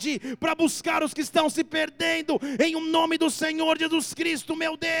autoridade para buscar os que estão se perdendo, em o nome do Senhor Jesus Cristo,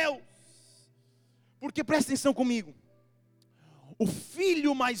 meu Deus. Porque presta atenção comigo, o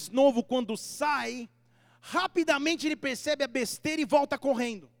filho mais novo, quando sai, rapidamente ele percebe a besteira e volta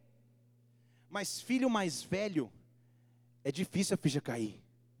correndo. Mas filho mais velho, é difícil a ficha cair,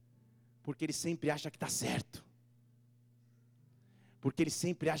 porque ele sempre acha que está certo, porque ele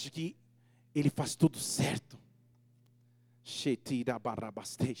sempre acha que ele faz tudo certo.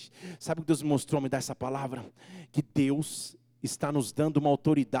 Sabe o que Deus me mostrou ao me dar essa palavra? Que Deus está nos dando uma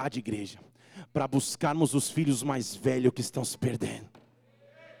autoridade, igreja, para buscarmos os filhos mais velhos que estão se perdendo.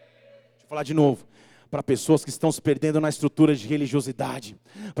 Deixa eu falar de novo. Para pessoas que estão se perdendo na estrutura de religiosidade,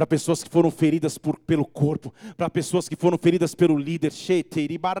 para pessoas que foram feridas pelo corpo, para pessoas que foram feridas pelo líder.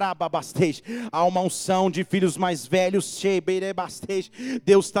 Há uma unção de filhos mais velhos.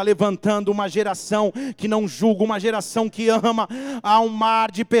 Deus está levantando uma geração que não julga, uma geração que ama. Há um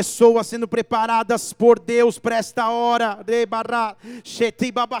mar de pessoas sendo preparadas por Deus para esta hora.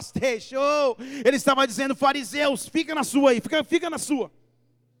 Ele estava dizendo: fariseus, fica na sua aí, fica na sua.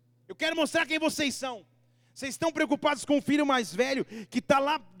 Eu quero mostrar quem vocês são. Vocês estão preocupados com o filho mais velho, que está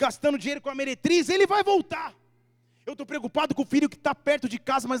lá gastando dinheiro com a meretriz, ele vai voltar. Eu estou preocupado com o filho que está perto de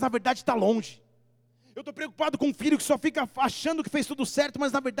casa, mas na verdade está longe. Eu estou preocupado com o filho que só fica achando que fez tudo certo,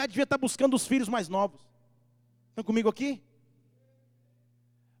 mas na verdade devia estar buscando os filhos mais novos. Estão comigo aqui?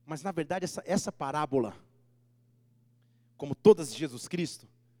 Mas na verdade essa parábola, como todas de Jesus Cristo,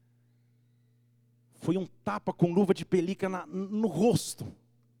 foi um tapa com luva de pelica no rosto,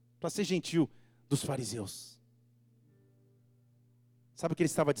 para ser gentil, dos fariseus. Sabe o que ele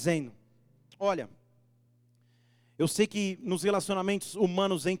estava dizendo? Olha, eu sei que nos relacionamentos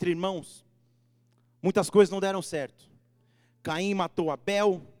humanos entre irmãos, muitas coisas não deram certo. Caim matou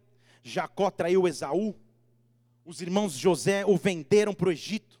Abel, Jacó traiu Esaú, os irmãos de José o venderam para o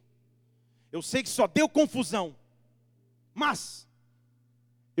Egito. Eu sei que só deu confusão. Mas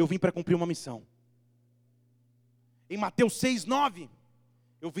eu vim para cumprir uma missão. Em Mateus 6:9,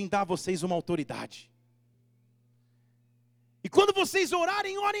 eu vim dar a vocês uma autoridade. E quando vocês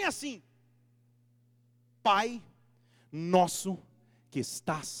orarem, orem assim: Pai nosso que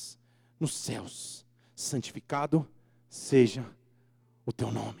estás nos céus, santificado seja o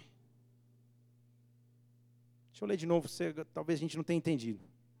teu nome. Deixa eu ler de novo, talvez a gente não tenha entendido.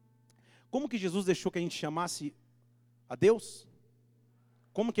 Como que Jesus deixou que a gente chamasse a Deus?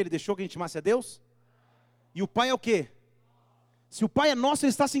 Como que ele deixou que a gente chamasse a Deus? E o Pai é o quê? Se o Pai é nosso,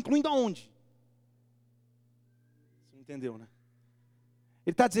 ele está se incluindo aonde? Você não entendeu, né?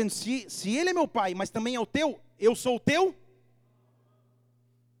 Ele está dizendo, se ele é meu Pai, mas também é o teu, eu sou o teu.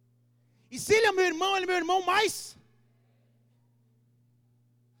 E se ele é meu irmão, ele é meu irmão mais.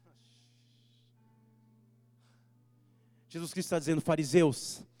 Jesus Cristo está dizendo,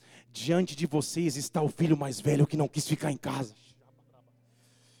 fariseus, diante de vocês está o filho mais velho que não quis ficar em casa.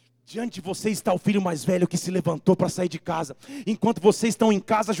 Diante de vocês está o filho mais velho que se levantou para sair de casa. Enquanto vocês estão em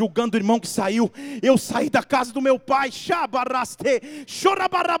casa julgando o irmão que saiu, eu saí da casa do meu pai,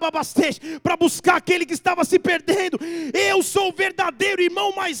 para buscar aquele que estava se perdendo. Eu sou o verdadeiro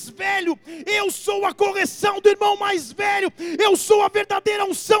irmão mais velho. Eu sou a correção do irmão mais velho. Eu sou a verdadeira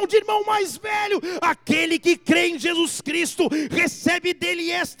unção de irmão mais velho. Aquele que crê em Jesus Cristo recebe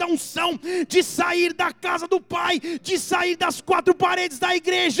dele esta unção de sair da casa do Pai, de sair das quatro paredes da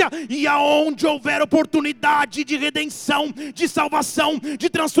igreja. E aonde houver oportunidade de redenção, de salvação, de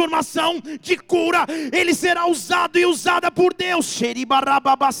transformação, de cura, ele será usado e usada por Deus.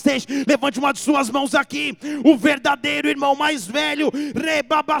 Levante uma de suas mãos aqui. O verdadeiro irmão mais velho,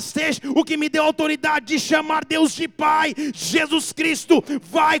 o que me deu autoridade de chamar Deus de Pai, Jesus Cristo,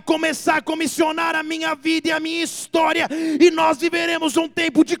 vai começar a comissionar a minha vida e a minha história. E nós viveremos um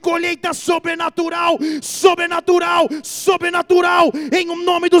tempo de colheita sobrenatural, sobrenatural, sobrenatural, em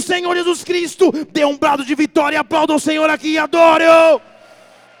nome do Senhor Jesus Cristo. Dê um brado de vitória, aplauda o Senhor aqui e adore.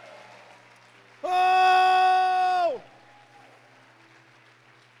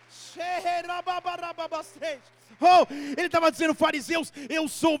 Ele estava dizendo, fariseus, eu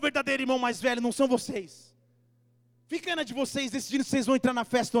sou o verdadeiro irmão mais velho, não são vocês. Fica na de vocês decidindo se vocês vão entrar na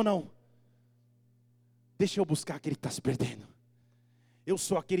festa ou não. Deixa eu buscar aquele que está se perdendo. Eu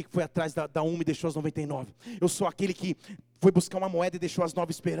sou aquele que foi atrás da uma e deixou as 99. Eu sou aquele que foi buscar uma moeda e deixou as 9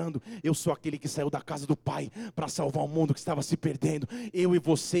 esperando. Eu sou aquele que saiu da casa do Pai para salvar o mundo que estava se perdendo. Eu e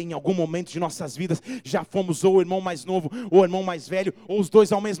você, em algum momento de nossas vidas, já fomos ou o irmão mais novo, ou o irmão mais velho, ou os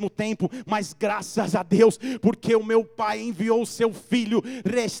dois ao mesmo tempo. Mas graças a Deus, porque o meu Pai enviou o seu Filho,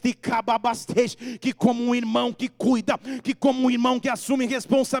 que como um irmão que cuida, que como um irmão que assume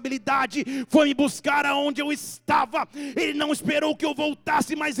responsabilidade, foi me buscar aonde eu estava. Ele não esperou que eu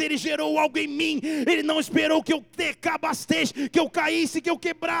voltasse, mas ele gerou algo em mim. Ele não esperou que eu que eu caísse, que eu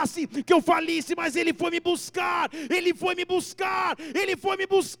quebrasse, que eu falisse, mas ele foi me buscar. Ele foi me buscar. Ele foi me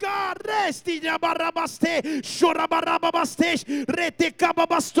buscar.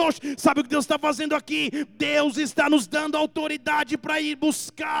 Sabe o que Deus está fazendo aqui? Deus está nos dando autoridade para ir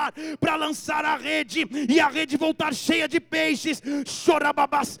buscar, para lançar a rede e a rede voltar cheia de peixes.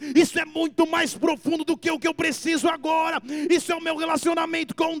 Isso é muito mais profundo do que o que eu preciso agora. Isso é o meu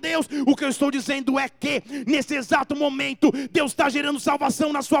relacionamento com Deus. O que eu estou dizendo é que nesse exato momento Deus está gerando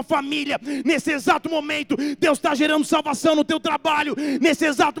salvação na sua família. Nesse exato momento Deus está gerando salvação no teu trabalho. Nesse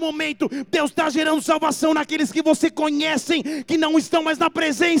exato momento Deus está gerando salvação naqueles que você conhece, que não estão mais na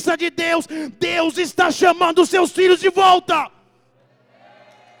presença de Deus. Deus está chamando os seus filhos de volta.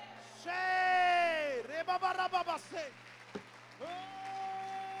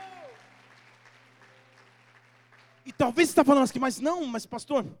 E talvez você está falando assim, mas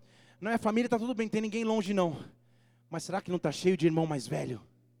pastor, não é família, está tudo bem, não tem ninguém longe não. Mas será que não está cheio de irmão mais velho?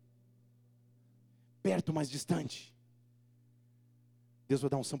 Perto, mais distante? Deus vai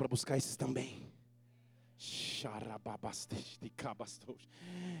dar unção para buscar esses também.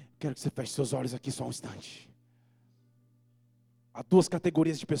 Quero que você feche seus olhos aqui só um instante. Há 2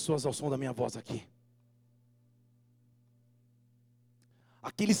 categorias de pessoas ao som da minha voz aqui.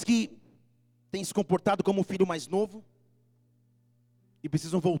 Aqueles que têm se comportado como um filho mais novo e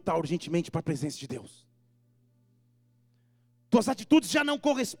precisam voltar urgentemente para a presença de Deus. Tuas atitudes já não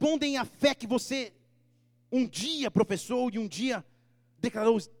correspondem à fé que você um dia professou e um dia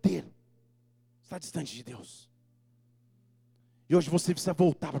declarou ter. Está distante de Deus. E hoje você precisa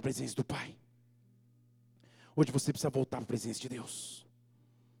voltar para a presença do Pai. Hoje você precisa voltar para a presença de Deus.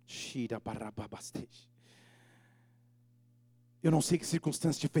 Eu não sei que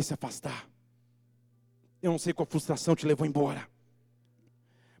circunstância te fez se afastar. Eu não sei qual frustração te levou embora.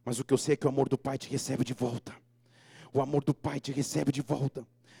 Mas o que eu sei é que o amor do Pai te recebe de volta. O amor do Pai te recebe de volta.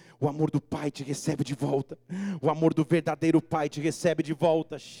 O amor do Pai te recebe de volta. O amor do verdadeiro Pai te recebe de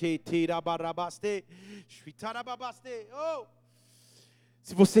volta. Oh!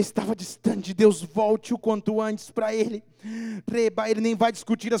 Se você estava distante de Deus, volte o quanto antes para Ele. Ele nem vai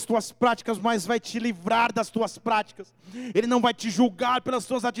discutir as tuas práticas, mas vai te livrar das tuas práticas. Ele não vai te julgar pelas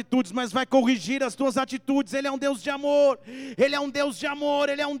tuas atitudes, mas vai corrigir as tuas atitudes. Ele é um Deus de amor. Ele é um Deus de amor.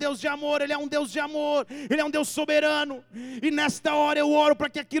 Ele é um Deus de amor. Ele é um Deus de amor. Ele é um Deus soberano. E nesta hora eu oro para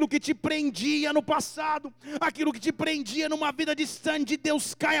que aquilo que te prendia no passado, aquilo que te prendia numa vida distante de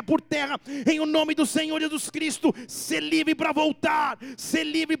Deus, caia por terra. Em o nome do Senhor Jesus Cristo, ser livre para voltar. Ser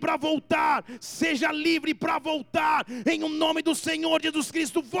livre para voltar. Seja livre para voltar. Em o nome do Senhor Jesus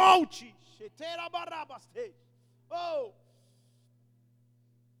Cristo, volte. Oh.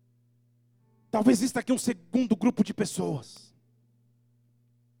 Talvez exista aqui um segundo grupo de pessoas.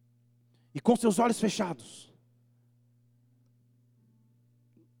 E com seus olhos fechados.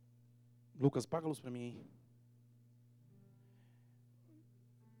 Lucas, paga a luz para mim aí.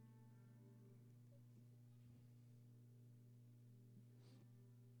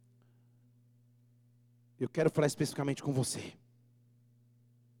 Eu quero falar especificamente com você.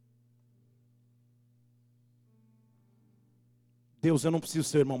 Deus, eu não preciso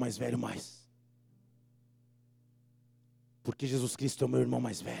ser o irmão mais velho mais. Porque Jesus Cristo é o meu irmão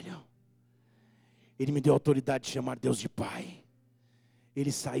mais velho. Ele me deu a autoridade de chamar Deus de Pai.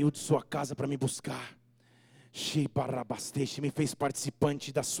 Ele saiu de sua casa para me buscar. Me fez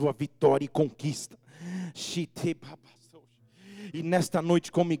participante da sua vitória e conquista. E nesta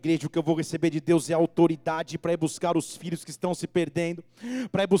noite, como igreja, o que eu vou receber de Deus é a autoridade para ir buscar os filhos que estão se perdendo,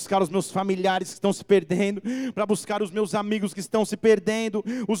 para ir buscar os meus familiares que estão se perdendo, para buscar os meus amigos que estão se perdendo,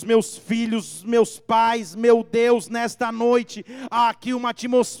 os meus filhos, meus pais. Meu Deus, nesta noite há aqui uma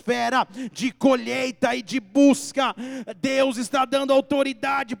atmosfera de colheita e de busca. Deus está dando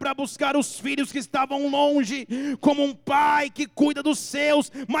autoridade para buscar os filhos que estavam longe, como um pai que cuida dos seus,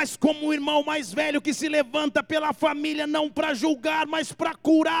 mas como um irmão mais velho que se levanta pela família, não para julgar, mas para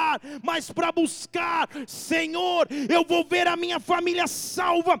curar, mas para buscar. Senhor, eu vou ver a minha família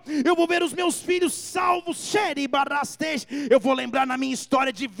salva, eu vou ver os meus filhos salvos. Eu vou lembrar na minha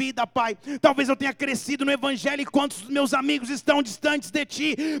história de vida, Pai. Talvez eu tenha crescido no Evangelho e quantos dos meus amigos estão distantes de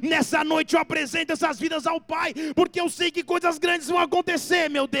Ti. Nessa noite eu apresento essas vidas ao Pai, porque eu sei que coisas grandes vão acontecer,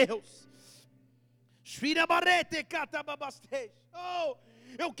 meu Deus. Oh,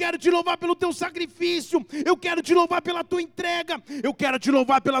 eu quero te louvar pelo teu sacrifício, eu quero te louvar pela tua entrega, eu quero te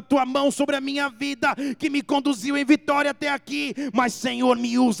louvar pela tua mão sobre a minha vida, que me conduziu em vitória até aqui. Mas Senhor,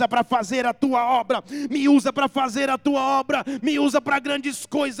 me usa para fazer a tua obra, me usa para fazer a tua obra, me usa para grandes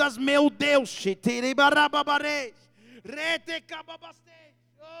coisas, meu Deus.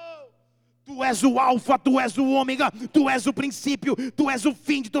 Tu és o alfa, tu és o ômega, tu és o princípio, tu és o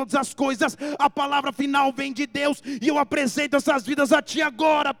fim de todas as coisas. A palavra final vem de Deus, e eu apresento essas vidas a Ti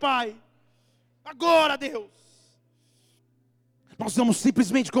agora, Pai. Agora, Deus. Nós vamos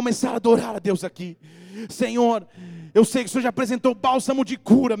simplesmente começar a adorar a Deus aqui. Senhor, eu sei que o Senhor já apresentou bálsamo de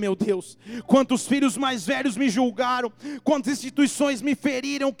cura, meu Deus. Quantos filhos mais velhos me julgaram, quantas instituições me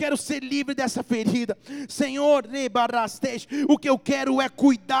feriram. Eu quero ser livre dessa ferida, Senhor. O que eu quero é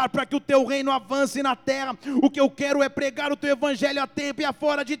cuidar para que o Teu reino avance na terra. O que eu quero é pregar o Teu evangelho a tempo e a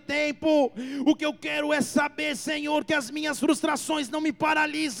fora de tempo. O que eu quero é saber, Senhor, que as minhas frustrações não me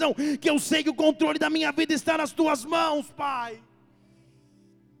paralisam, que eu sei que o controle da minha vida está nas Tuas mãos, Pai.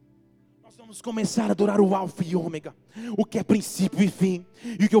 Vamos começar a adorar o alfa e ômega, o que é princípio e fim.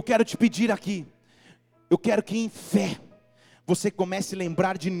 E o que eu quero te pedir aqui, eu quero que em fé você comece a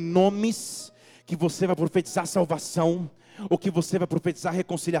lembrar de nomes que você vai profetizar salvação, ou que você vai profetizar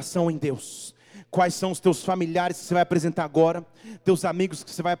reconciliação em Deus. Quais são os teus familiares que você vai apresentar agora, teus amigos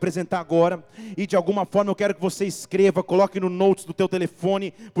que você vai apresentar agora. E de alguma forma eu quero que você escreva, coloque no notes do teu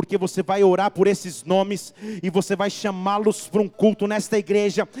telefone, porque você vai orar por esses nomes e você vai chamá-los para um culto nesta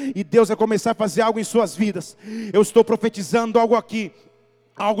igreja, e Deus vai começar a fazer algo em suas vidas. Eu estou profetizando algo aqui,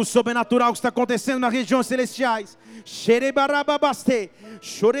 algo sobrenatural que está acontecendo nas regiões celestiais.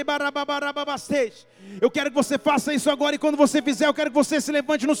 Eu quero que você faça isso agora, e quando você fizer, eu quero que você se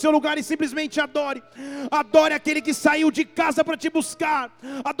levante no seu lugar e simplesmente adore. Adore aquele que saiu de casa para te buscar.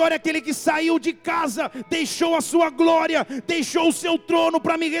 Adore aquele que saiu de casa, deixou a sua glória, deixou o seu trono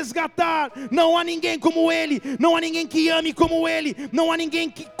para me resgatar. Não há ninguém como Ele, não há ninguém que ame como Ele, não há ninguém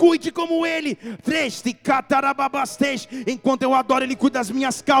que cuide como Ele. Enquanto eu adoro, Ele cuida das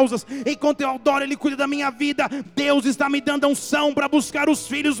minhas causas. Enquanto eu adoro, Ele cuida da minha vida. Deus está me dando a unção para buscar os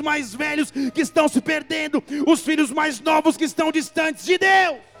filhos mais velhos que estão se perdendo, os filhos mais novos que estão distantes de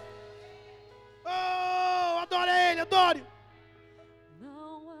Deus. adore.